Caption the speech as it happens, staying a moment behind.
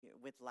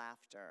with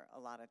laughter a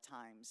lot of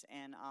times.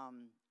 And,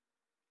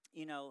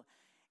 you know,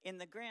 in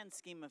the grand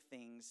scheme of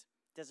things,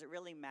 does it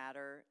really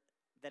matter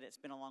that it's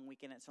been a long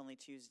weekend, it's only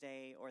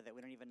Tuesday, or that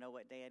we don't even know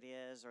what day it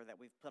is, or that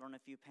we've put on a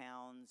few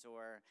pounds,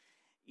 or,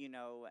 you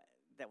know,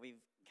 that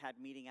we've had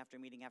meeting after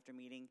meeting after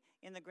meeting?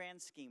 In the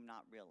grand scheme,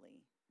 not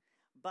really.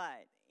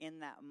 But in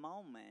that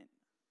moment,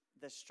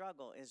 the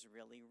struggle is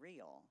really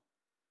real,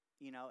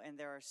 you know, and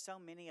there are so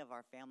many of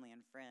our family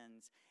and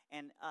friends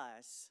and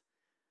us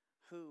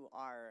who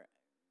are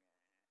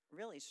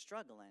really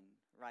struggling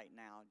right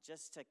now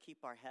just to keep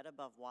our head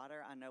above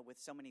water. I know with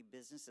so many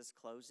businesses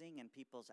closing and people's